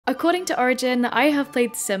According to Origin, I have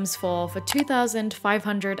played The Sims 4 for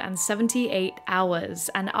 2,578 hours,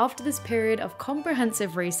 and after this period of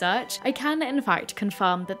comprehensive research, I can in fact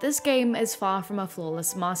confirm that this game is far from a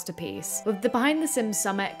flawless masterpiece. With the Behind the Sims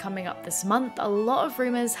Summit coming up this month, a lot of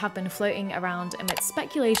rumours have been floating around amidst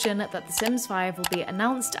speculation that The Sims 5 will be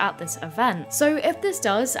announced at this event. So if this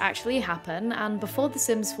does actually happen, and before The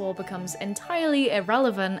Sims 4 becomes entirely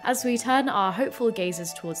irrelevant as we turn our hopeful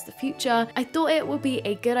gazes towards the future, I thought it would be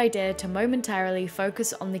a good idea to momentarily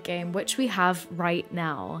focus on the game which we have right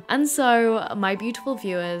now. And so, my beautiful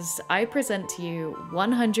viewers, I present to you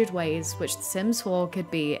 100 ways which The Sims 4 could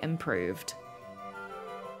be improved.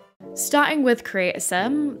 Starting with Create a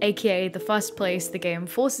Sim, aka the first place the game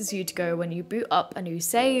forces you to go when you boot up a new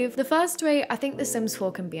save, the first way I think The Sims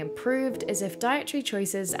 4 can be improved is if dietary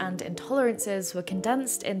choices and intolerances were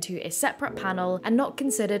condensed into a separate panel and not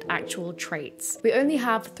considered actual traits. We only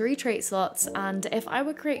have 3 trait slots, and if I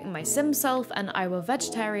were creating my Sim self and I were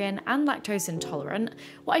vegetarian and lactose intolerant,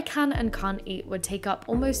 what I can and can't eat would take up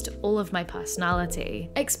almost all of my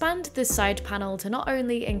personality. Expand this side panel to not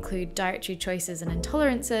only include dietary choices and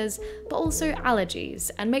intolerances, but also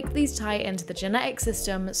allergies, and make these tie into the genetic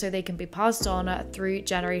system so they can be passed on through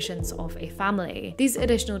generations of a family. These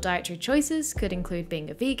additional dietary choices could include being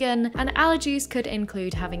a vegan, and allergies could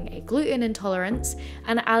include having a gluten intolerance,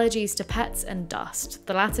 and allergies to pets and dust,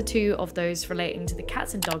 the latter 2 of those relating to the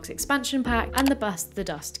Cats and Dogs expansion pack and the Bust the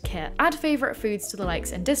Dust kit. Add favourite foods to the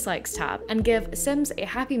likes and dislikes tab, and give Sims a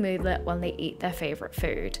happy moodlet when they eat their favourite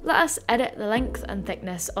food. Let us edit the length and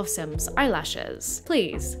thickness of Sims eyelashes.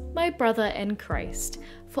 Please, my brother in Christ,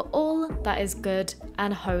 for all that is good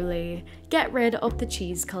and holy, get rid of the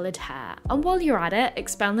cheese-coloured hair. And while you're at it,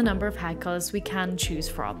 expand the number of hair colours we can choose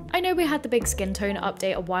from. I know we had the big skin tone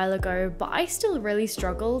update a while ago, but I still really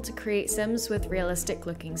struggle to create Sims with realistic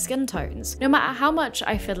looking skin tones. No matter how much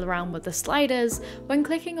I fiddle around with the sliders, when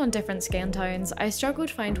clicking on different skin tones, I struggle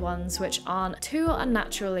to find ones which aren't too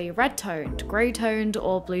unnaturally red-toned, grey-toned,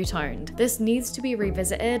 or blue-toned. This needs to be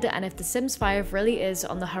revisited, and if The Sims 5 really is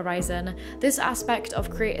on the horizon, this aspect of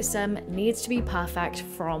Create a Sim needs to be perfect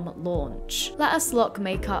from launch. Let us lock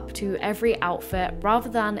makeup to every outfit rather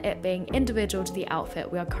than it being individual to the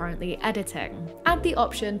outfit we are currently editing. Add the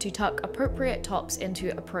option to tuck appropriate tops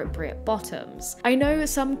into appropriate bottoms. I know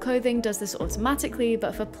some clothing does this automatically,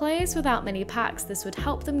 but for players without many packs, this would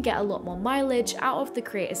help them get a lot more mileage out of the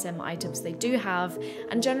Create a Sim items they do have,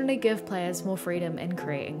 and generally give players more freedom in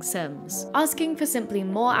creating Sims. Asking for simply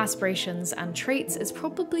more aspirations and traits is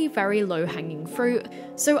probably very low-hanging fruit,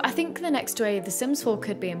 so I think the next way The Sims 4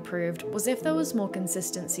 could be improved was if there was more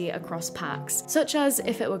consistency across packs, such as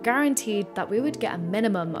if it were guaranteed that we would get a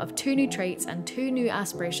minimum of 2 new traits and 2 new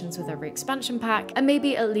aspirations with every expansion pack, and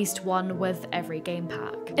maybe at least 1 with every game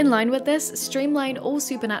pack. In line with this, streamline all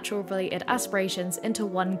supernatural related aspirations into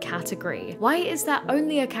 1 category. Why is there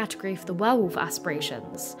only a category for the werewolf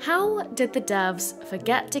aspirations? How did the devs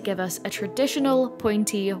forget to give us a traditional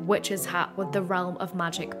pointy witch's hat with the Realm of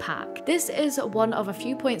Magic pack? This is one of a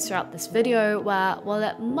few points throughout this video where, while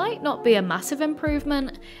it might not be a massive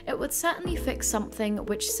improvement, it would certainly fix something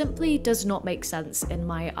which simply does not make sense in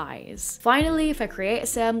my eyes. Finally, for Create a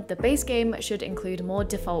Sim, the base game should include more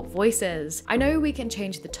default voices. I know we can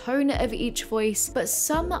change the tone of each voice, but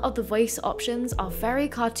some of the voice options are very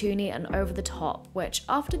cartoony and over the top, which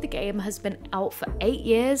after the game has been out for 8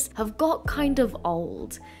 years, have got kind of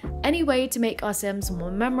old. Any way to make our Sims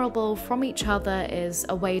more memorable from each other is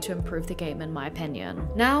a way to improve the game in my opinion.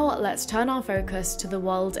 Now let's turn our focus to the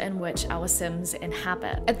world in which our Sims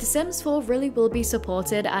inhabit. If The Sims 4 really will be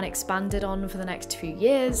supported and expanded on for the next few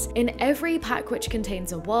years, in every pack which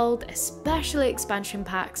contains a world, especially expansion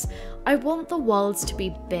packs, I want the worlds to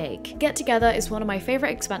be big. Get Together is one of my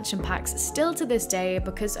favourite expansion packs still to this day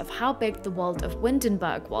because of how big the world of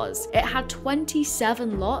Windenburg was. It had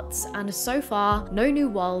 27 lots, and so far no new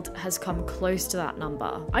world has come close to that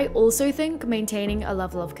number. I also think maintaining a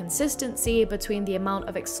level of consistency between the amount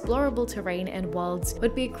of explorable terrain in worlds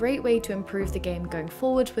would be a great way to improve the game going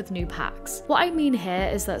forward with new packs. What I mean here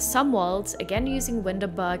is that some worlds, again using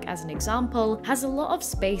Windenburg as an example, has a lot of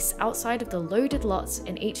space outside of the loaded lots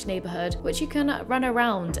in each neighbourhood which you can run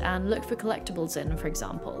around and look for collectibles in, for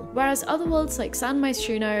example. Whereas other worlds like San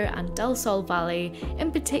Myshuno and Del Sol Valley in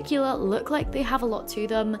particular look like they have a lot to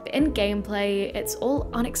them, but in gameplay it's all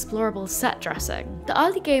unexplorable set dressing. The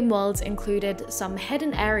early game worlds included some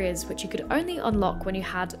hidden areas which you could only unlock when you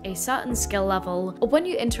had a certain skill level or when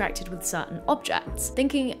you interacted with certain objects,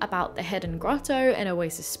 thinking about the Hidden Grotto in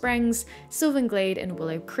Oasis Springs, Sylvan Glade in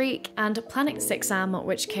Willow Creek, and Planet Sixam,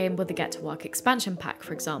 which came with the Get to Work expansion pack,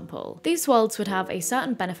 for example. accessible. These worlds would have a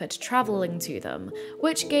certain benefit to traveling to them,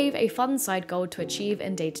 which gave a fun side goal to achieve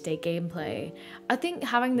in day-to-day gameplay. I think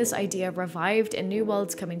having this idea revived in new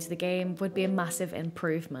worlds coming to the game would be a massive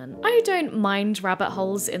improvement. I don't mind rabbit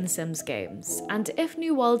holes in Sims games, and if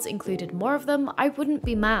new worlds included more of them, I wouldn't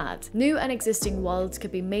be mad. New and existing worlds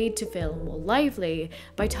could be made to feel more lively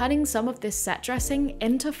by turning some of this set dressing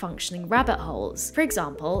into functioning rabbit holes. For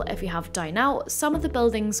example, if you have Dine Out, some of the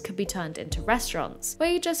buildings could be turned into restaurants,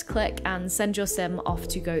 where you just click and send your sim off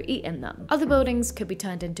to go eat in them. Other buildings could be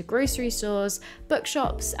turned into grocery stores,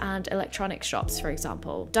 bookshops, and electronic shops, for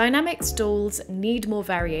example. Dynamic stalls need more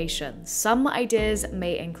variation. Some ideas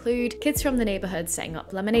may include kids from the neighborhood setting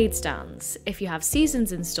up lemonade stands. If you have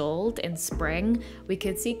seasons installed in spring, we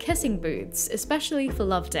could see kissing booths, especially for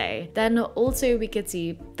Love Day. Then also we could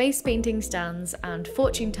see face painting stands and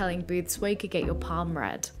fortune telling booths where you could get your palm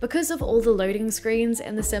read. Because of all the loading screens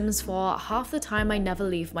in The Sims 4, half the time I never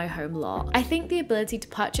leave my home lot. I think the ability to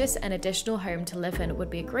purchase an additional home to live in would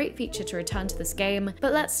be a great feature to return to this game,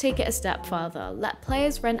 but let's take it a step further. Let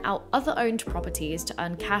players rent out other owned properties to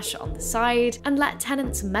earn cash on the side, and let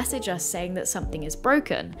tenants message us saying that something is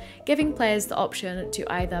broken, giving players the option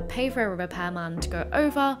to either pay for a repairman to go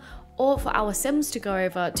over or for our Sims to go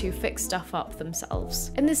over to fix stuff up themselves.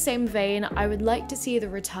 In the same vein, I would like to see the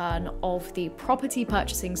return of the property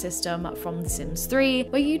purchasing system from The Sims 3,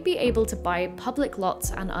 where you'd be able to buy public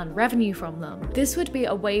lots and earn revenue from them. This would be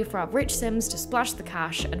a way for our rich Sims to splash the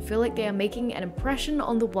cash and feel like they are making an impression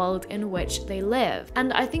on the world in which they live.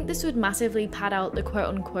 And I think this would massively pad out the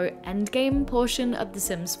quote-unquote endgame portion of The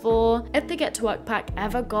Sims 4. If the Get to Work pack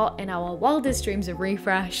ever got in our wildest dreams a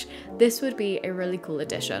refresh, this would be a really cool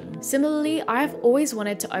addition. Similarly, I have always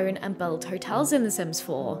wanted to own and build hotels in The Sims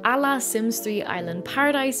 4, a la Sims 3 Island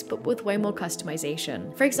Paradise, but with way more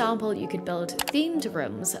customization. For example, you could build themed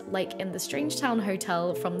rooms, like in the Strangetown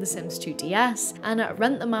Hotel from The Sims 2 DS, and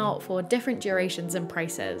rent them out for different durations and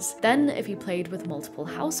prices. Then, if you played with multiple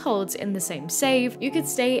households in the same save, you could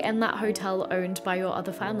stay in that hotel owned by your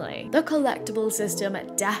other family. The collectible system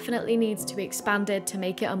definitely needs to be expanded to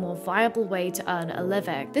make it a more viable way to earn a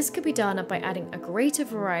living. This could be done by adding a greater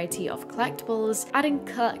variety of collectibles, adding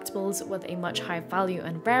collectibles with a much higher value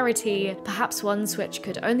and rarity, perhaps ones which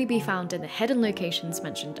could only be found in the hidden locations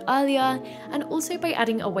mentioned earlier, and also by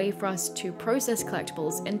adding a way for us to process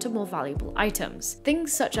collectibles into more valuable items.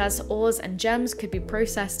 Things such as ores and gems could be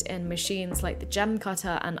processed in machines like the Gem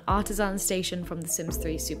Cutter and Artisan Station from the Sims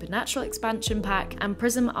 3 Supernatural expansion pack and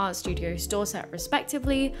Prism Art Studio store set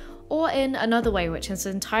respectively, or in another way which is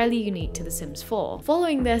entirely unique to The Sims 4.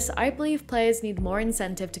 Following this, I believe players need more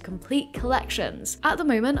incentive to complete collections. At the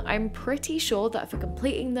moment, I'm pretty sure that for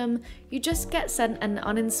completing them, you just get sent an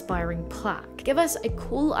uninspiring plaque. Give us a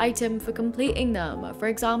cool item for completing them. For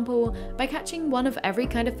example, by catching one of every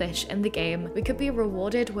kind of fish in the game, we could be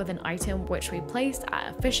rewarded with an item which we placed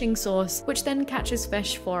at a fishing source, which then catches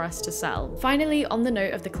fish for us to sell. Finally, on the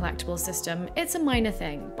note of the collectible system, it's a minor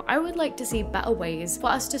thing, but I would like to see better ways for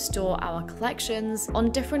us to store our collections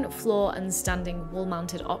on different floor and standing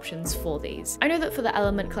wall-mounted options for these. I know that for the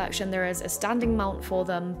Element collection there is a standing mount for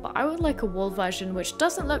them, but I would like a wall version which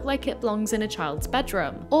doesn't look like it belongs in a child's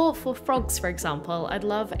bedroom. Or for frogs, for example, I'd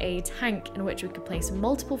love a tank in which we could place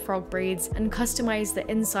multiple frog breeds and customize the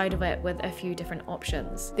inside of it with a few different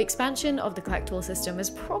options. The expansion of the collectible system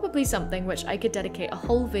is probably something which I could dedicate a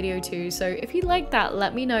whole video to, so if you like that,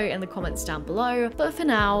 let me know in the comments down below. But for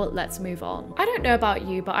now, let's move on. I don't know about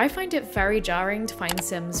you, but I find it very jarring to find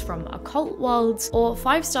Sims from occult worlds or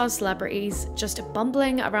 5-star celebrities just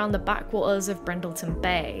bumbling around the backwaters of Brindleton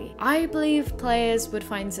Bay. I believe players would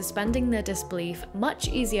find suspending their disbelief much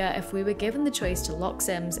easier if we were given the choice to lock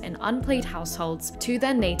Sims in unplayed households to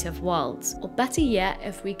their native worlds, or better yet,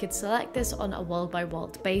 if we could select this on a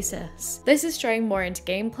world-by-world basis. This is straying more into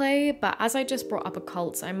gameplay, but as I just brought up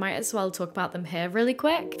occults, I might as well talk about them here really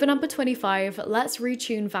quick. For number 25, let's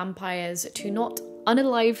retune vampires to not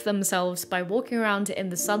unalive themselves by walking around in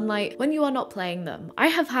the sunlight when you are not playing them. I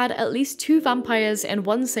have had at least 2 vampires in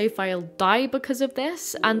one save file die because of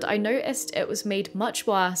this, and I noticed it was made much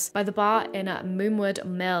worse by the bar in Moonwood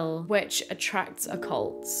Mill, which attracts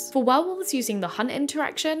occults. For werewolves using the hunt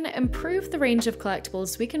interaction, improve the range of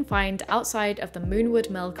collectibles we can find outside of the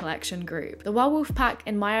Moonwood Mill collection group. The werewolf pack,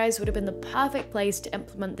 in my eyes, would have been the perfect place to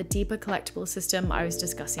implement the deeper collectible system I was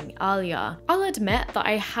discussing earlier. I'll admit that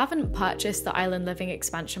I haven't purchased the Island Living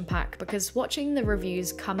expansion pack because watching the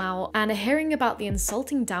reviews come out and hearing about the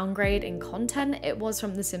insulting downgrade in content it was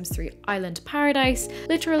from The Sims 3 Island Paradise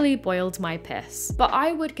literally boiled my piss. But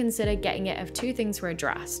I would consider getting it if two things were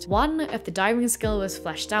addressed. One, if the diving skill was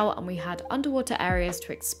fleshed out and we had underwater areas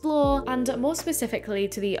to explore, and more specifically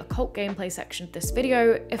to the occult gameplay section of this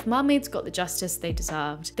video, if mermaids got the justice they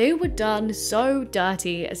deserved. They were done so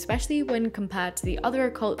dirty, especially when compared to the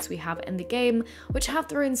other occults we have in the game, which have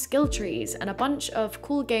their own skill trees and a bunch of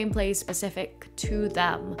cool gameplay specific to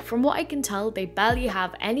them. From what I can tell, they barely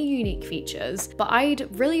have any unique features, but I'd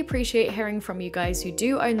really appreciate hearing from you guys who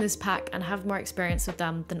do own this pack and have more experience with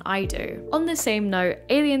them than I do. On the same note,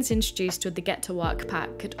 aliens introduced with the Get to Work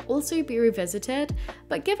pack could also be revisited,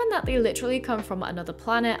 but given that they literally come from another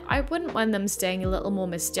planet, I wouldn't mind them staying a little more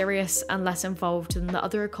mysterious and less involved than the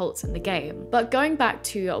other occults in the game. But going back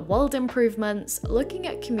to world improvements, looking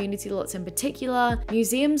at community lots in particular,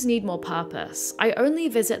 museums need more purpose. I only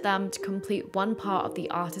visit them to complete one part of the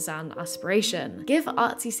artisan aspiration. Give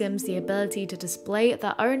artsy Sims the ability to display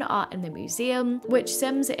their own art in the museum, which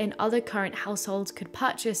Sims in other current households could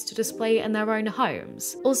purchase to display in their own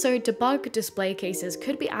homes. Also, debug display cases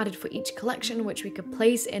could be added for each collection which we could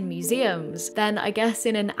place in museums. Then I guess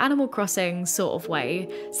in an Animal Crossing sort of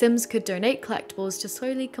way, Sims could donate collectibles to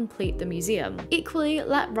slowly complete the museum. Equally,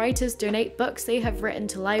 let writers donate books they have written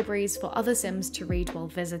to libraries for other Sims to read while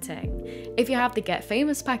visiting. If you have the Get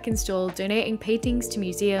Famous pack installed, donating paintings to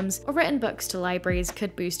museums or written books to libraries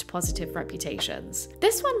could boost positive reputations.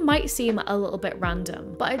 This one might seem a little bit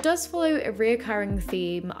random, but it does follow a reoccurring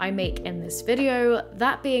theme I make in this video,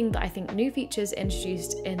 that being that I think new features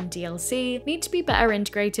introduced in DLC need to be better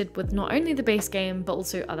integrated with not only the base game but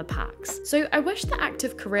also other packs. So I wish the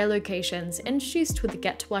active career locations introduced with the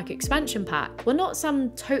Get to Work expansion pack were not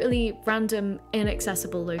some totally random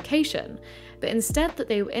inaccessible location, but instead that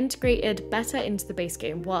they were integrated better into the base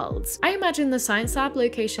game worlds. I imagine the science lab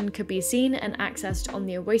location could be seen and accessed on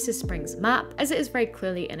the Oasis Springs map, as it is very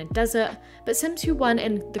clearly in a desert, but Sims who won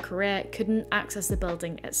in the career couldn't access the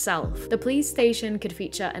building itself. The police station could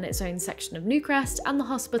feature in its own section of Newcrest and the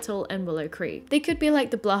hospital in Willow Creek. They could be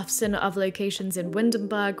like the bluffs and other locations in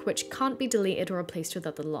Windenburg, which can't be deleted or replaced with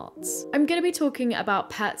other lots. I'm going to be talking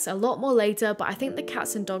about pets a lot more later, but I think the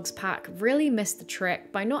cats and dogs pack really missed the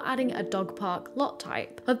trick by not adding a dog park lot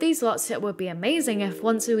type. Of these lots, it would be amazing if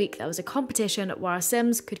once a week there was a competition where our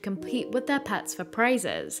Sims could compete with their pets for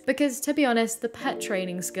prizes, because to be honest, the pet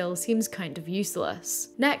training skill seems kind of useless.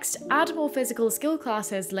 Next, add more physical skill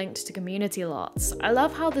classes linked to community lots. I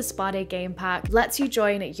love how the Spa Day game pack lets you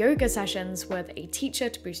join yoga sessions with a teacher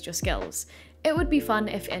to boost your skills. It would be fun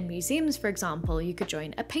if in museums, for example, you could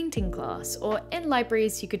join a painting class, or in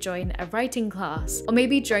libraries you could join a writing class, or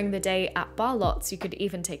maybe during the day at bar lots you could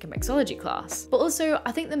even take a mixology class. But also,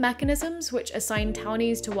 I think the mechanisms which assign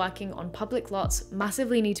townies to working on public lots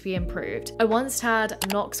massively need to be improved. I once had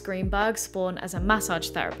Knox Greenberg spawn as a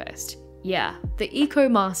massage therapist. Yeah, the eco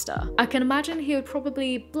master. I can imagine he would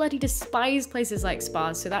probably bloody despise places like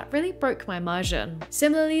spas, so that really broke my immersion.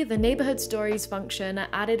 Similarly, the neighborhood stories function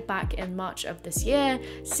added back in March of this year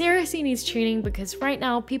seriously needs tuning, because right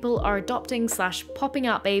now people are adopting / popping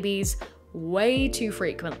out babies way too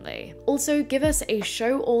frequently. Also, give us a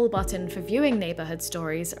show all button for viewing neighborhood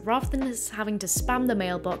stories rather than us having to spam the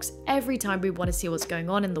mailbox every time we want to see what's going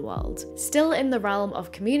on in the world. Still in the realm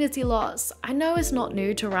of community lots, I know it's not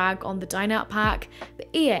new to rag on the Dine Out pack, but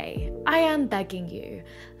EA, I am begging you,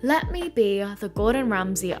 let me be the Gordon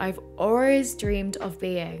Ramsay I've always dreamed of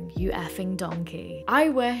being, you effing donkey. I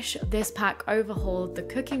wish this pack overhauled the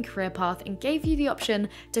cooking career path and gave you the option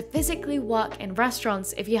to physically work in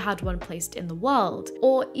restaurants if you had one placed in the world,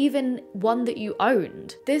 or even one that you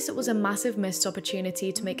owned. This was a massive missed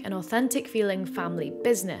opportunity to make an authentic feeling family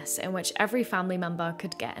business in which every family member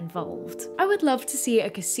could get involved. I would love to see a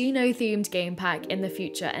casino themed game pack in the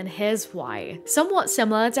future, and here's why. Somewhat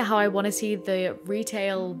similar to how I want to see the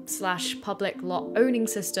retail / public lot owning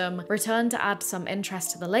system return to add some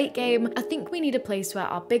interest to the late game, I think we need a place where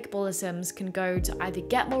our big baller Sims can go to either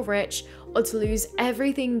get more rich or to lose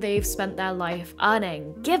everything they've spent their life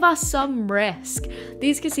earning. Give us some risk.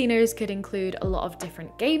 These casinos could include a lot of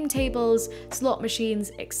different game tables, slot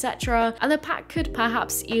machines, etc. And the pack could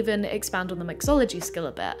perhaps even expand on the mixology skill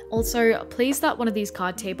a bit. Also, please let one of these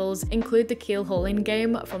card tables include the keel hauling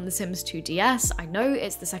game from The Sims 2 DS. I know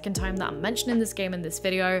it's the second time that I'm mentioning this game in this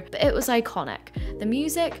video, but it was iconic. The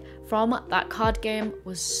music from that card game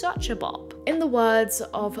was such a bop. In the words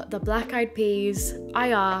of the Black Eyed Peas,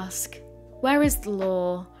 I ask, where is the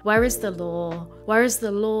law? Where is the lore? Where is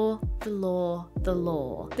the lore? The lore, the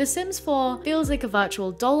lore. The Sims 4 feels like a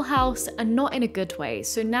virtual dollhouse and not in a good way,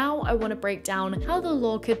 so now I want to break down how the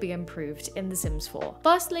lore could be improved in The Sims 4.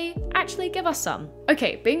 Firstly, actually give us some.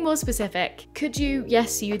 Okay, being more specific, could you,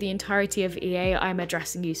 yes you the entirety of EA, I'm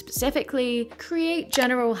addressing you specifically, create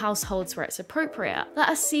general households where it's appropriate. Let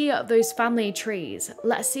us see those family trees,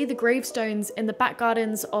 let us see the gravestones in the back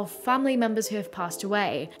gardens of family members who have passed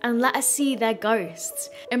away, and let us see their ghosts.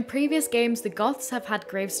 In previous games, the Goths have had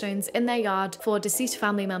gravestones in their yard for deceased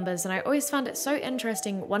family members, and I always found it so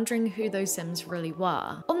interesting wondering who those Sims really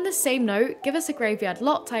were. On the same note, give us a graveyard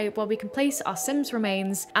lot type where we can place our Sims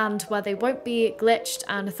remains and where they won't be glitched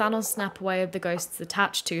and Thanos snap away the ghosts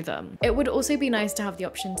attached to them. It would also be nice to have the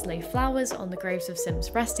option to lay flowers on the graves of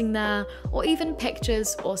Sims resting there, or even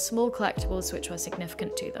pictures or small collectibles which were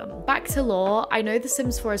significant to them. Back to lore, I know The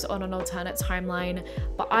Sims 4 is on an alternate timeline,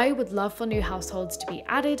 but I would love for new households to be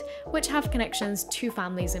added which have connections to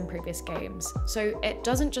families in previous games, so it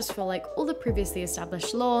doesn't just feel like all the previously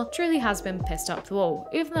established lore truly has been pissed up the wall,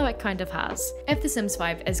 even though it kind of has. If The Sims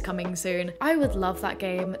 5 is coming soon, I would love that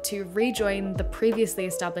game to rejoin the previously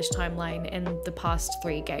established timeline in the past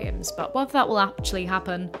 3 games, but whether that will actually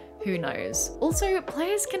happen, who knows? Also,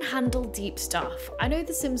 players can handle deep stuff. I know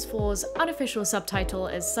The Sims 4's unofficial subtitle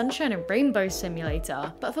is Sunshine and Rainbow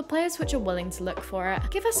Simulator, but for players which are willing to look for it,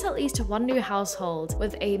 give us at least one new household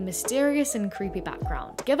with a mysterious and creepy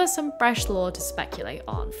background. Give us some fresh lore to speculate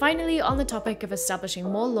on. Finally, on the topic of establishing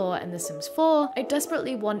more lore in The Sims 4, I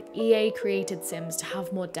desperately want EA created Sims to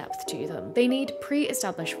have more depth to them. They need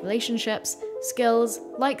pre-established relationships, skills,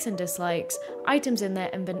 likes and dislikes, items in their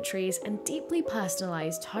inventories, and deeply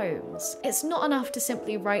personalized homes. It's not enough to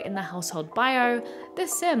simply write in the household bio,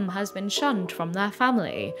 "This Sim has been shunned from their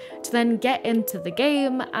family," to then get into the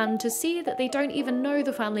game and to see that they don't even know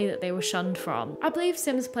the family that they were shunned from. I believe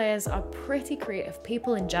Sims players are pretty creative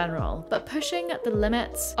people in general, but pushing the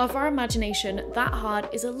limits of our imagination that hard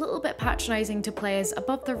is a little bit patronizing to players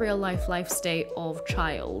above the real life state of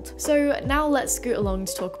child. So now let's scoot along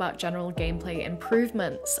to talk about general gameplay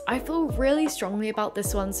improvements. I feel really strongly about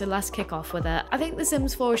this one, so let's kick off with it. I think The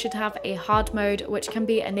Sims 4 should have a hard mode which can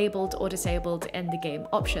be enabled or disabled in the game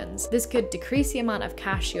options. This could decrease the amount of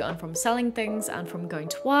cash you earn from selling things and from going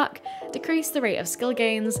to work, decrease the rate of skill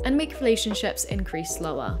gains, and make relationships increase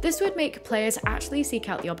slower. This would make players actually seek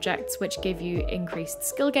out the objects which give you increased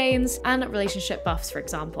skill gains and relationship buffs, for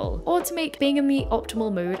example, or to make being in the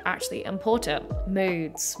optimal mood actually important.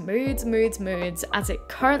 Moods. As it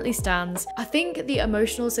currently stands, I think the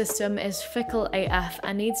emotional system is fickle AF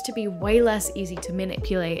and needs to be way less easy to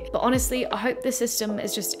manipulate, but honestly I hope the system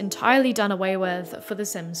is just entirely done away with for The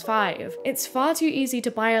Sims 5. It's far too easy to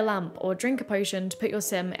buy a lamp or drink a potion to put your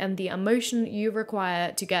sim in the emotion you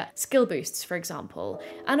require to get skill boosts, for example,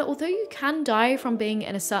 and although you can die from being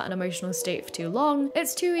in a certain emotional state for too long,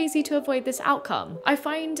 it's too easy to avoid this outcome. I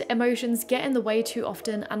find emotions get in the way too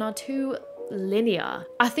often and are too linear.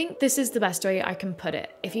 I think this is the best way I can put it.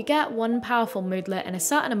 If you get one powerful moodlet in a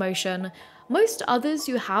certain emotion, most others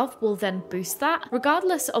you have will then boost that,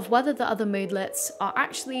 regardless of whether the other moodlets are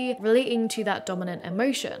actually relating to that dominant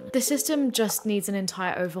emotion. The system just needs an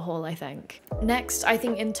entire overhaul, I think. Next, I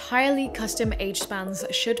think entirely custom age spans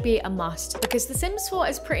should be a must, because The Sims 4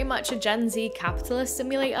 is pretty much a Gen Z capitalist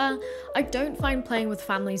simulator. I don't find playing with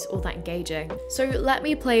families all that engaging. So let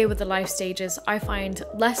me play with the life stages I find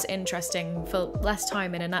less interesting for less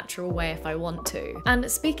time in a natural way if I want to.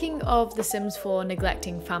 And speaking of The Sims 4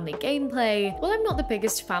 neglecting family gameplay, while I'm not the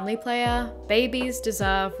biggest family player, babies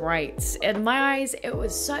deserve rights. In my eyes, it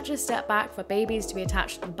was such a step back for babies to be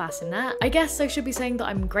attached to the bassinet. I guess I should be saying that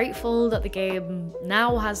I'm grateful that the game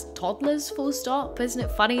now has toddlers, full stop. Isn't it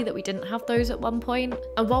funny that we didn't have those at one point?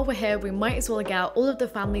 And while we're here, we might as well get all of the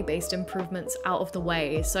family-based improvements out of the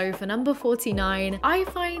way. So for number 49, I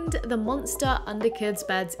find the monster under kids'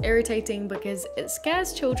 beds irritating because it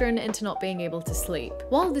scares children into not being able to sleep.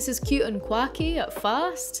 While this is cute and quirky at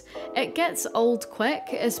first, it gets old quick,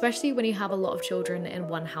 especially when you have a lot of children in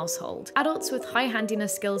one household. Adults with high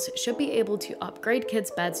handiness skills should be able to upgrade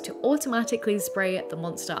kids' beds to automatically spray the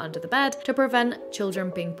monster under the bed to prevent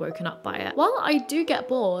children being woken up by it. While I do get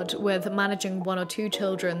bored with managing 1 or 2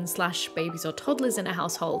 children / babies or toddlers in a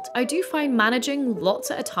household, I do find managing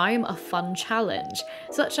lots at a time a fun challenge,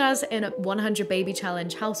 such as in 100 baby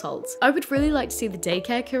challenge households. I would really like to see the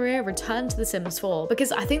daycare career return to The Sims 4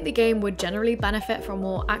 because I think the game would generally benefit from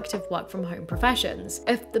more active work from home professions.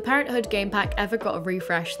 If the Parenthood game pack ever got a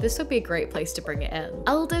refresh, this would be a great place to bring it in.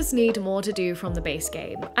 Elders need more to do from the base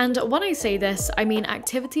game. And when I say this, I mean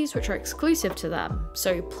activities which are exclusive to them.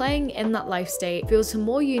 So playing in that life state feels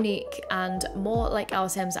more unique and more like our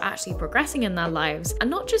Sims are actually progressing in their lives and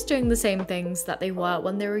not just doing the same things that they were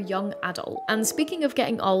when they were a young adult. And speaking of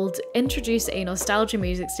getting old, introduce a nostalgia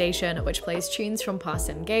music station which plays tunes from past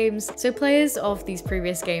Sim games, so players of these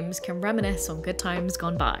previous games can reminisce on good times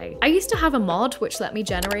gone by. I used to have a mod which let me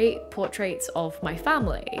generate portraits of my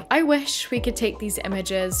family. I wish we could take these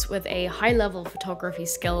images with a high-level photography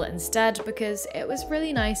skill instead, because it was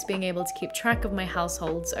really nice being able to keep track of my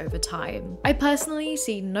households over time. I personally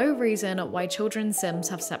see no reason why children's Sims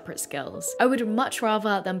have separate skills. I would much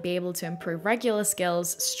rather than be able to improve regular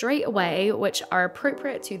skills straight away which are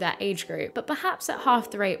appropriate to their age group, but perhaps at half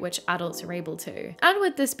the rate which adults are able to. And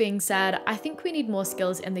with this being said, I think we need more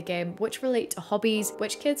skills in the game which relate to hobbies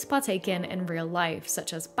which kids partake in real life,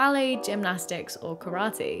 such as ballet, gymnastics, or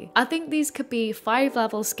karate. I think these could be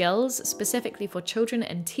 5-level skills specifically for children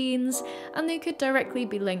and teens, and they could directly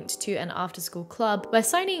be linked to an after-school club where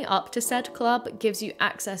signing up to said club gives you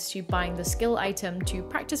access to buying the skill item to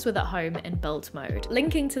practice with at home in build mode.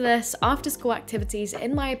 Linking to this, after-school activities,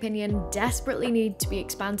 in my opinion, desperately need to be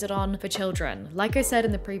expanded on for children. Like I said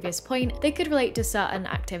in the previous point, they could relate to certain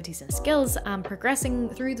activities and skills, and progressing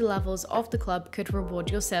through the levels of the club could reward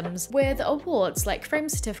your Sims with awards like frame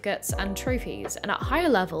certificates and trophies, and at higher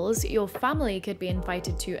levels, your family could be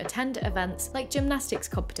invited to attend events like gymnastics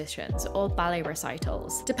competitions or ballet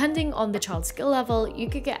recitals. Depending on the child's skill level, you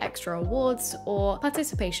could get extra awards or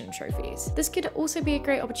participation trophies. This could also be a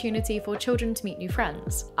great opportunity for children to meet new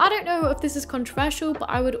friends. I don't know if this is controversial, but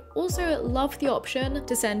I would also love the option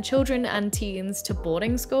to send children and teens to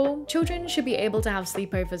boarding school. Children should be able to have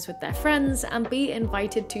sleepovers with their friends and be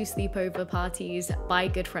invited to sleepover parties by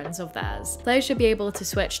good friends of theirs. Players should be able to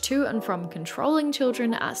switch to and from controlling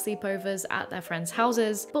children at sleepovers at their friends'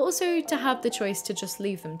 houses, but also to have the choice to just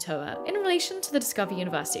leave them to it. In relation to the Discover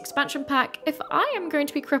University expansion pack, if I am going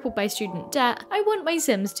to be crippled by student debt, I want my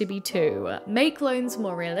Sims to be too. Make loans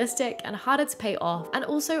more realistic and harder to pay off, and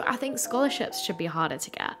also I think scholarships should be harder to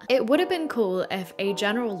get. It would have been cool if a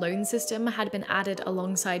general loan system had been added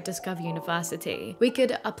alongside Discover University. We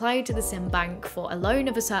could apply to the Sim Bank for a loan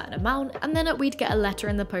of a certain amount, and then we'd get a letter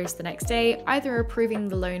in the post the next day, either approving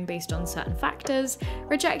the loan based on certain factors,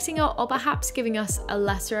 rejecting it, or perhaps giving us a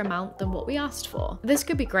lesser amount than what we asked for. This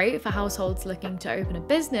could be great for households looking to open a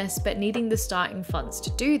business but needing the starting funds to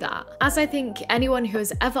do that. As I think anyone who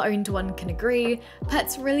has ever owned one can agree,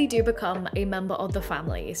 pets really do become a member of the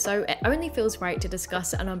family, so it only feels right to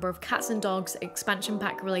discuss a number of cats and dogs expansion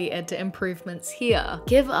pack related improvements here.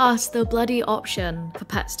 Give us the bloody option for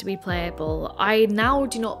pets to be playable. I now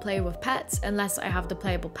do not play with pets unless I have the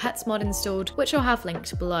Playable Pets mod installed, which I'll have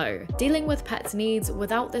linked below. Dealing with pets' needs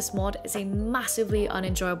without this mod is a massively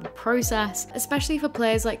unenjoyable process, especially for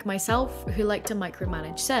players like myself who like to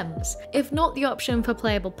micromanage Sims. If not the option for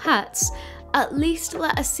playable pets, at least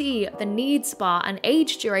let us see the needs bar and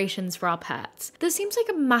age durations for our pets. This seems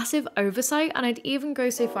like a massive oversight, and I'd even go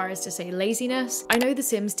so far as to say laziness. I know the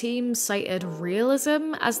Sims team cited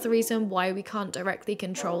realism as the reason why we can't directly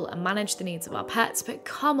control and manage the needs of our pets, but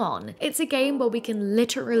come on, it's a game where we can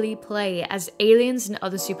literally play as aliens and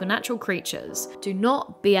other supernatural creatures. Do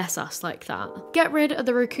not BS us like that. Get rid of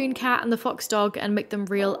the raccoon cat and the fox dog and make them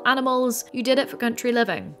real animals. You did it for country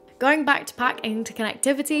living. Going back to pack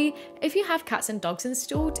interconnectivity, if you have cats and dogs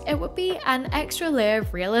installed, it would be an extra layer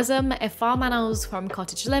of realism if farm animals from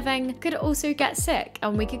cottage living could also get sick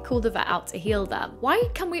and we could call the vet out to heal them. Why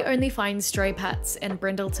can we only find stray pets in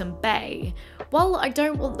Brindleton Bay? Well, I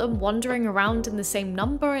don't want them wandering around in the same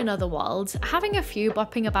number in other worlds. Having a few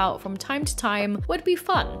bopping about from time to time would be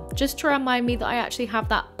fun, just to remind me that I actually have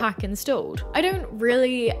that pack installed. I don't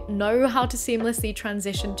really know how to seamlessly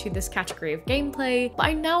transition to this category of gameplay, but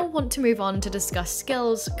I now want to move on to discuss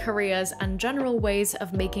skills, careers, and general ways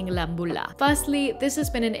of making lambula. Firstly, this has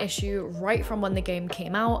been an issue right from when the game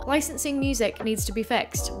came out. Licensing music needs to be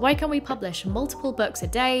fixed. Why can we publish multiple books a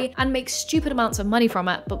day and make stupid amounts of money from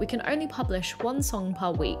it, but we can only publish one song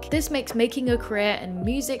per week? This makes making a career in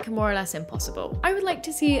music more or less impossible. I would like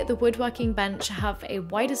to see the woodworking bench have a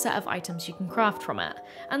wider set of items you can craft from it,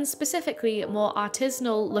 and specifically more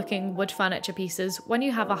artisanal looking wood furniture pieces when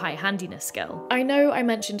you have a high handiness skill. I know I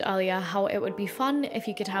mentioned earlier how it would be fun if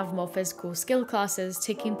you could have more physical skill classes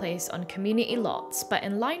taking place on community lots, but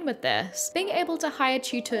in line with this, being able to hire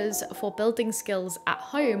tutors for building skills at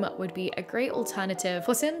home would be a great alternative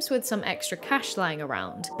for Sims with some extra cash lying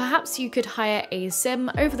around. Perhaps you could hire hire a sim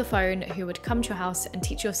over the phone who would come to your house and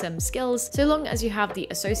teach your sim skills, so long as you have the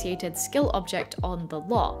associated skill object on the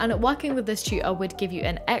lot. And working with this tutor would give you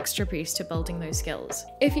an extra boost to building those skills.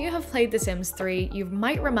 If you have played The Sims 3, you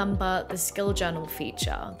might remember the skill journal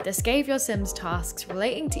feature. This gave your sims tasks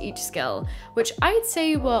relating to each skill, which I'd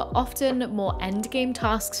say were often more endgame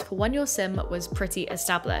tasks for when your sim was pretty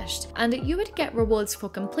established, and you would get rewards for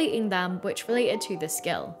completing them which related to the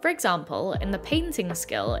skill. For example, in the painting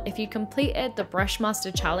skill, if you completed the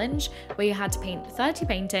Brushmaster challenge where you had to paint 30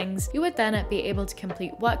 paintings, you would then be able to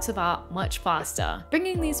complete works of art much faster.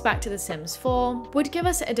 Bringing these back to The Sims 4 would give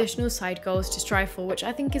us additional side goals to strive for, which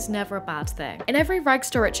I think is never a bad thing. In every Rags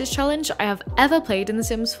to Riches challenge I have ever played in The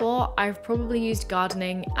Sims 4, I've probably used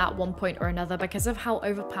gardening at one point or another because of how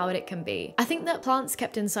overpowered it can be. I think that plants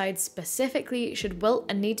kept inside specifically should wilt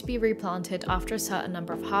and need to be replanted after a certain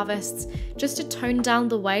number of harvests, just to tone down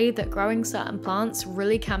the way that growing certain plants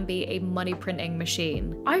really can be a money printing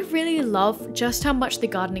machine. I really love just how much the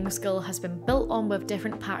gardening skill has been built on with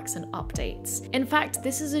different packs and updates. In fact,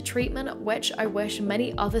 this is a treatment which I wish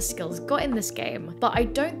many other skills got in this game, but I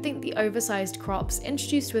don't think the oversized crops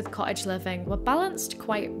introduced with cottage living were balanced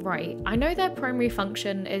quite right. I know their primary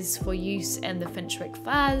function is for use in the Finchwick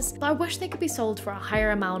fairs, but I wish they could be sold for a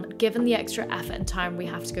higher amount given the extra effort and time we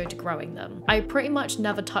have to go to growing them. I pretty much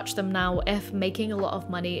never touch them now if making a lot of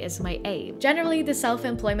money is my aim. Generally, the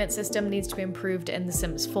self-employment system needs to be improved in The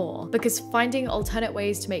Sims 4, because finding alternate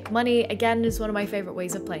ways to make money again is one of my favorite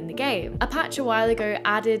ways of playing the game. A patch a while ago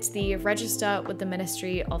added the register with the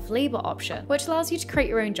Ministry of Labour option, which allows you to create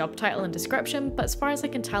your own job title and description, but as far as I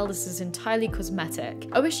can tell, this is entirely cosmetic.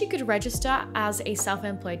 I wish you could register as a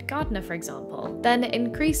self-employed gardener, for example, then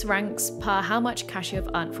increase ranks per how much cash you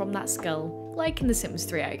have earned from that skill, like in The Sims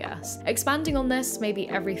 3, I guess. Expanding on this, maybe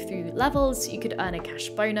every few levels you could earn a cash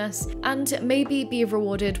bonus, and maybe be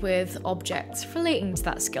rewarded with objects relating to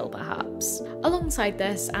that skill perhaps. Alongside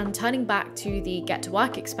this, and turning back to the Get to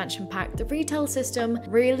Work expansion pack, the retail system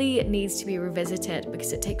really needs to be revisited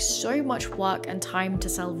because it takes so much work and time to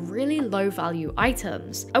sell really low value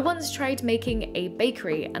items. I once tried making a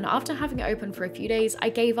bakery, and after having it open for a few days, I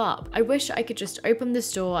gave up. I wish I could just open the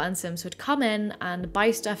store and Sims would come in and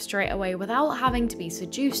buy stuff straight away without having to be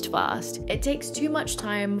seduced first. It takes too much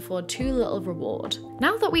time for too little reward.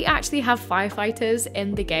 Now that we actually have firefighters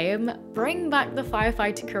in the game, bring back the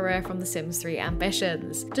firefighter career from The Sims 3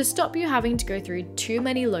 ambitions. To stop you having to go through too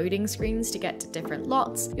many loading screens to get to different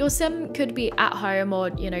lots, your sim could be at home or,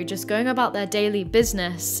 just going about their daily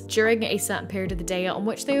business during a certain period of the day on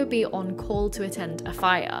which they would be on call to attend a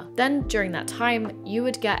fire. Then during that time, you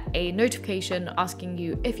would get a notification asking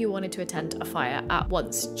you if you wanted to attend a fire at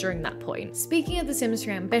once during that point. Speaking of The Sims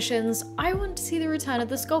 3 ambitions, I want to see the return of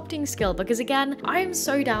the sculpting skill because again, I am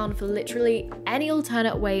so down for literally any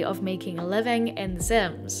alternate way of making a living in The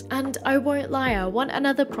Sims. And I won't lie, I want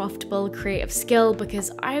another profitable creative skill because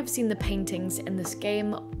I have seen the paintings in this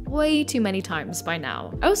game way too many times by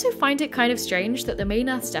now. I also find it kind of strange that the main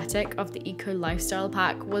aesthetic of the eco lifestyle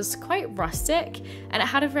pack was quite rustic and it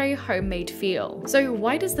had a very homemade feel. So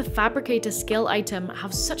why does the fabricator skill item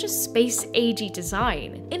have such a space-agey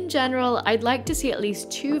design? In general, I'd like to see at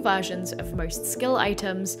least 2 versions of most skill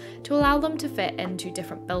items to allow them to fit into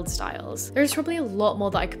different build styles. There's probably a lot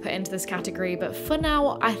more that I could put into this category, but for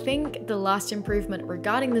now, I think the last improvement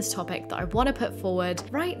regarding this topic that I want to put forward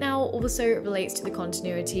right now also relates to the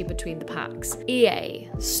continuity between the packs. EA,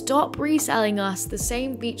 stop reselling us the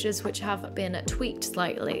same features which have been tweaked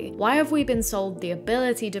slightly. Why have we been sold the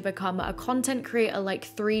ability to become a content creator like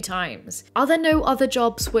 3 times? Are there no other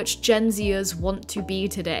jobs which Gen Zers want to be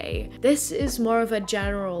today? This is more of a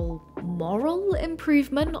general moral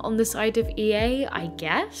improvement on the side of EA, I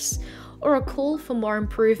guess? Or a call for more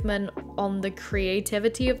improvement on the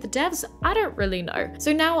creativity of the devs? I don't really know.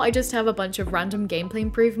 So now I just have a bunch of random gameplay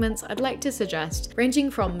improvements I'd like to suggest,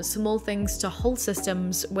 ranging from small things to whole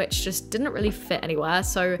systems which just didn't really fit anywhere.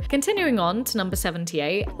 So continuing on to number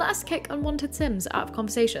 78, let's kick unwanted sims out of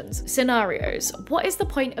conversations. Scenarios. What is the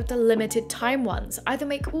point of the limited time ones? Either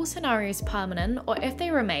make all scenarios permanent, or if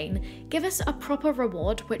they remain, give us a proper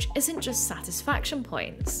reward which isn't just satisfaction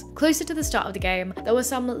points. Closer to the start of the game, there were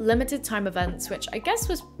some limited time events which I guess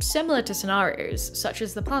was similar to scenarios, such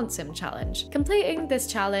as the PlantSim challenge. Completing this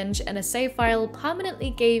challenge in a save file permanently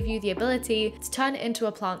gave you the ability to turn it into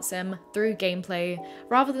a PlantSim through gameplay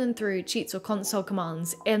rather than through cheats or console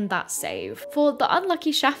commands in that save. For the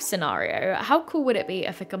unlucky chef scenario, how cool would it be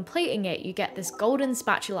if for completing it you get this golden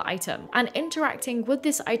spatula item, and interacting with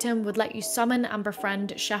this item would let you summon and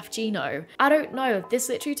befriend Chef Gino? I don't know, this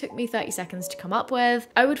literally took me 30 seconds to come up with.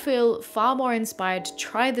 I would feel far more inspired to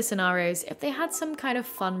try the scenario scenarios if they had some kind of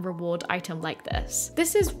fun reward item like this.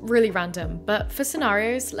 This is really random, but for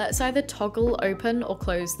scenarios, let's either toggle open or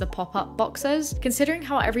close the pop-up boxes. Considering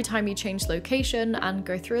how every time you change location and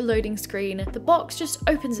go through a loading screen, the box just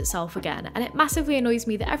opens itself again, and it massively annoys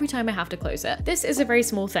me that every time I have to close it. This is a very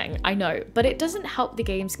small thing, I know, but it doesn't help the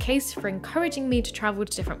game's case for encouraging me to travel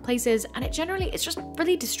to different places, and it's just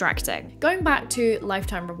really distracting. Going back to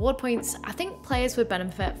lifetime reward points, I think players would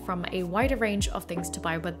benefit from a wider range of things to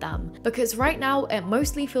buy with them, because right now it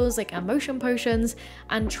mostly feels like emotion potions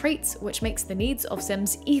and traits, which makes the needs of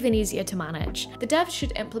Sims even easier to manage. The devs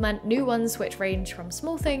should implement new ones which range from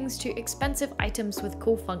small things to expensive items with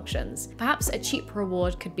cool functions. Perhaps a cheap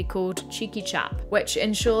reward could be called Cheeky Chap, which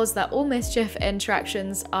ensures that all mischief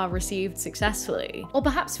interactions are received successfully. Or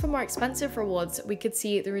perhaps for more expensive rewards, we could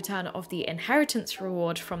see the return of the inheritance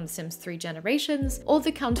reward from The Sims 3 Generations, or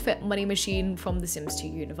the counterfeit money machine from The Sims 2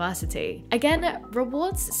 University. Again,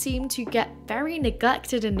 rewards seem to get very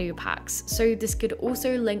neglected in new packs, so this could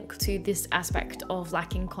also link to this aspect of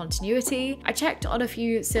lacking continuity. I checked on a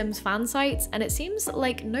few Sims fan sites, and it seems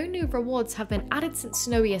like no new rewards have been added since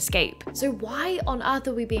Snowy Escape. So why on earth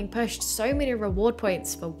are we being pushed so many reward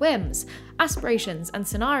points for whims, aspirations, and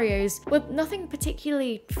scenarios with nothing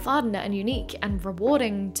particularly fun and unique and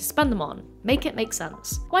rewarding to spend them on? Make it make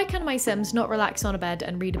sense. Why can my Sims not relax on a bed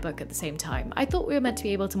and read a book at the same time? I thought we were meant to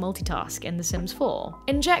be able to multitask in The Sims 4.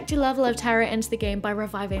 Inject a level of terror into the game by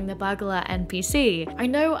reviving the burglar NPC. I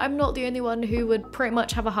know I'm not the only one who would pretty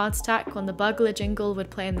much have a heart attack when the burglar jingle would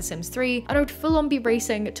play in The Sims 3, and I would full on be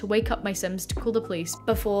racing to wake up my Sims to call the police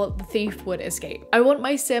before the thief would escape. I want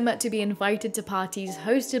my Sim to be invited to parties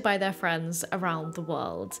hosted by their friends around the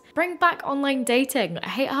world. Bring back online dating. I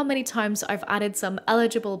hate how many times I've added some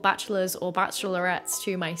eligible bachelors or bachelorettes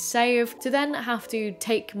to my save to then have to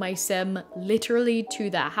take my Sim literally to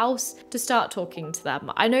their house to start talking to them.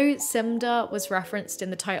 I know Simda was referenced in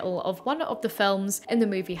the title of one of the films in the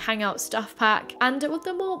movie Hangout Stuff Pack, and with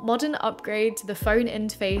the more modern upgrade to the phone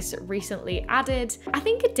interface recently added, I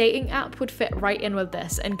think a dating app would fit right in with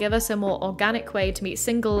this and give us a more organic way to meet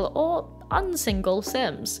single or unsingle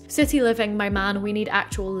Sims. City living, my man, we need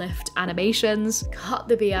actual lift animations. Cut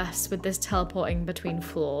the BS with this teleporting between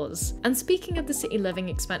floors. And speaking of the city living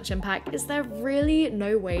expansion pack, is there really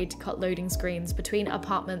no way to cut loading screens between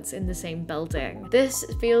apartments in the same building? This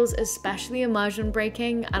feels especially immersion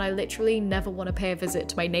breaking, and I literally never want to pay a visit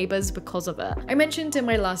to my neighbors because of it. I mentioned in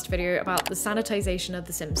my last video about the sanitization of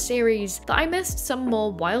the Sims series that I missed some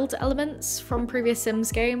more wild elements from previous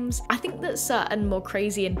Sims games. I think that certain more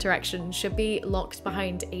crazy interactions should be locked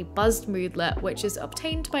behind a buzzed moodlet, which is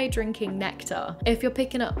obtained by drinking nectar, if you're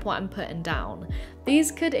picking up what I'm putting down.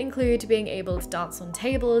 These could include being able to dance on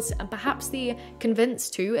tables and perhaps the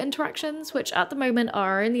convince to interactions, which at the moment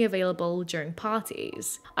are only available during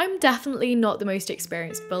parties. I'm definitely not the most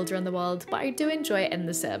experienced builder in the world, but I do enjoy it in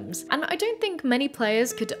The Sims, and I don't think many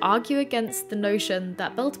players could argue against the notion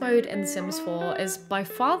that build mode in The Sims 4 is by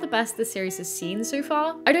far the best the series has seen so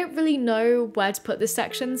far. I don't really know where to put this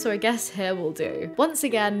section, so I guess here will do. Once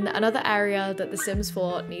again, another area that The Sims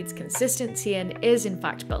 4 needs consistency in is in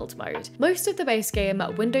fact build mode. Most of the base game,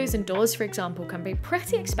 windows and doors for example, can be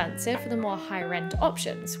pretty expensive for the more higher end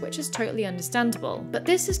options, which is totally understandable. But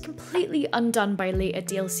this is completely undone by later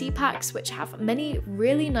DLC packs, which have many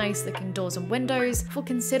really nice looking doors and windows for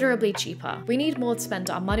considerably cheaper. We need more to spend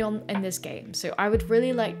our money on in this game, so I would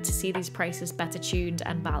really like to see these prices better tuned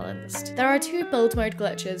and balanced. There are two build mode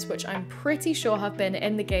glitches which I'm pretty sure have been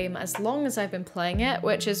in the game as long as I've been playing it,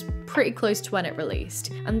 which is pretty close to when it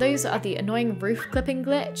released. And those are the annoying roof clipping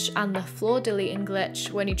glitch and the floor deleting glitch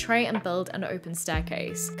when you try and build an open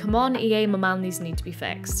staircase. Come on EA, my man, these need to be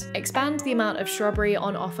fixed. Expand the amount of shrubbery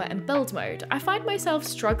on offer in build mode. I find myself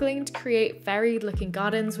struggling to create varied looking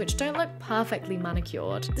gardens which don't look perfectly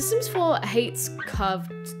manicured. The Sims 4 hates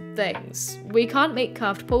curved things. We can't make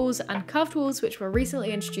curved pools, and curved walls which were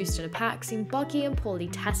recently introduced in a pack seem buggy and poorly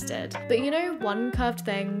tested. But you know, one curved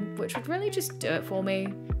thing which would really just do it for me?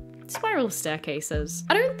 Spiral staircases.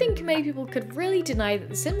 I don't think many people could really deny that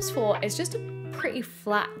The Sims 4 is just a pretty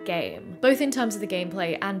flat game, both in terms of the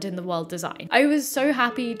gameplay and in the world design. I was so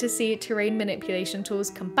happy to see terrain manipulation tools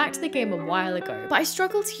come back to the game a while ago, but I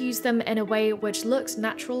struggle to use them in a way which looks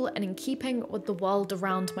natural and in keeping with the world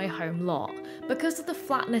around my home lot, because of the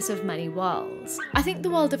flatness of many worlds. I think the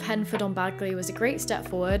world of Henford on Bagley was a great step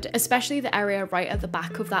forward, especially the area right at the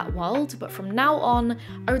back of that world, but from now on,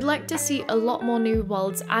 I would like to see a lot more new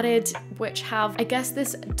worlds added, which have, I guess,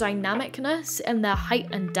 this dynamicness in their height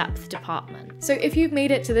and depth department. So So if you've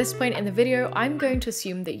made it to this point in the video, I'm going to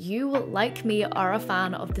assume that you, like me, are a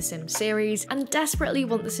fan of the Sims series and desperately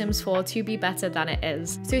want The Sims 4 to be better than it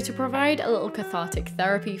is. So to provide a little cathartic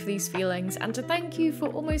therapy for these feelings and to thank you for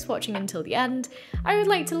almost watching until the end, I would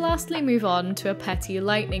like to lastly move on to a petty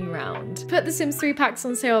lightning round. Put the Sims 3 packs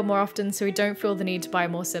on sale more often so we don't feel the need to buy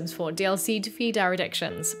more Sims 4 DLC to feed our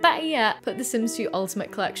addictions. Better yet, put the Sims 2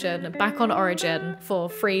 Ultimate Collection back on Origin for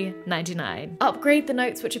 $3.99. Upgrade the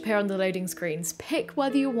notes which appear on the loading screens. Pick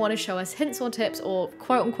whether you want to show us hints or tips or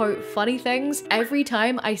quote-unquote funny things. Every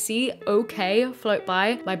time I see okay float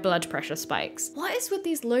by, my blood pressure spikes. What is with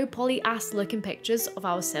these low poly ass looking pictures of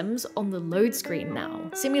our Sims on the load screen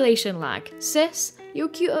now? Simulation lag. Sis, you're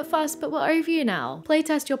cute at first, but we're over you now.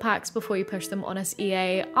 Playtest your packs before you push them on us,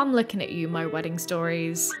 EA. I'm looking at you, my wedding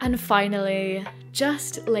stories. And finally,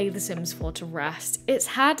 just lay The Sims 4 to rest. It's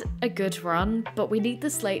had a good run, but we need the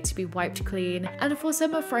slate to be wiped clean and for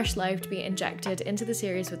some of fresh life to be injected into the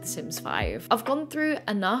series with The Sims 5. I've gone through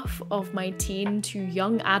enough of my teen to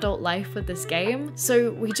young adult life with this game,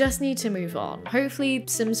 so we just need to move on. Hopefully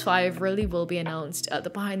Sims 5 really will be announced at the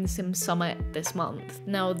Behind the Sims Summit this month.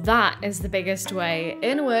 Now that is the biggest way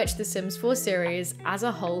in which the Sims 4 series as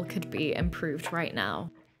a whole could be improved right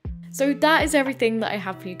now. So that is everything that I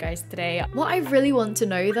have for you guys today. What I really want to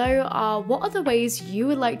know though are what other ways you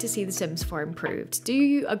would like to see The Sims 4 improved. Do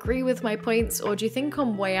you agree with my points or do you think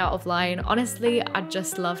I'm way out of line? Honestly, I'd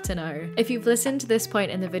just love to know. If you've listened to this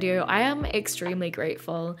point in the video, I am extremely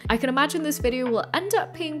grateful. I can imagine this video will end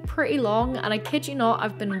up being pretty long and I kid you not,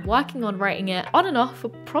 I've been working on writing it on and off for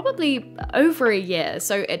probably over a year.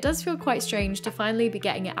 So it does feel quite strange to finally be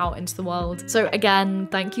getting it out into the world. So again,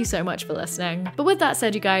 thank you so much for listening. But with that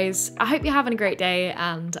said, you guys, I hope you're having a great day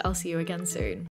and I'll see you again soon.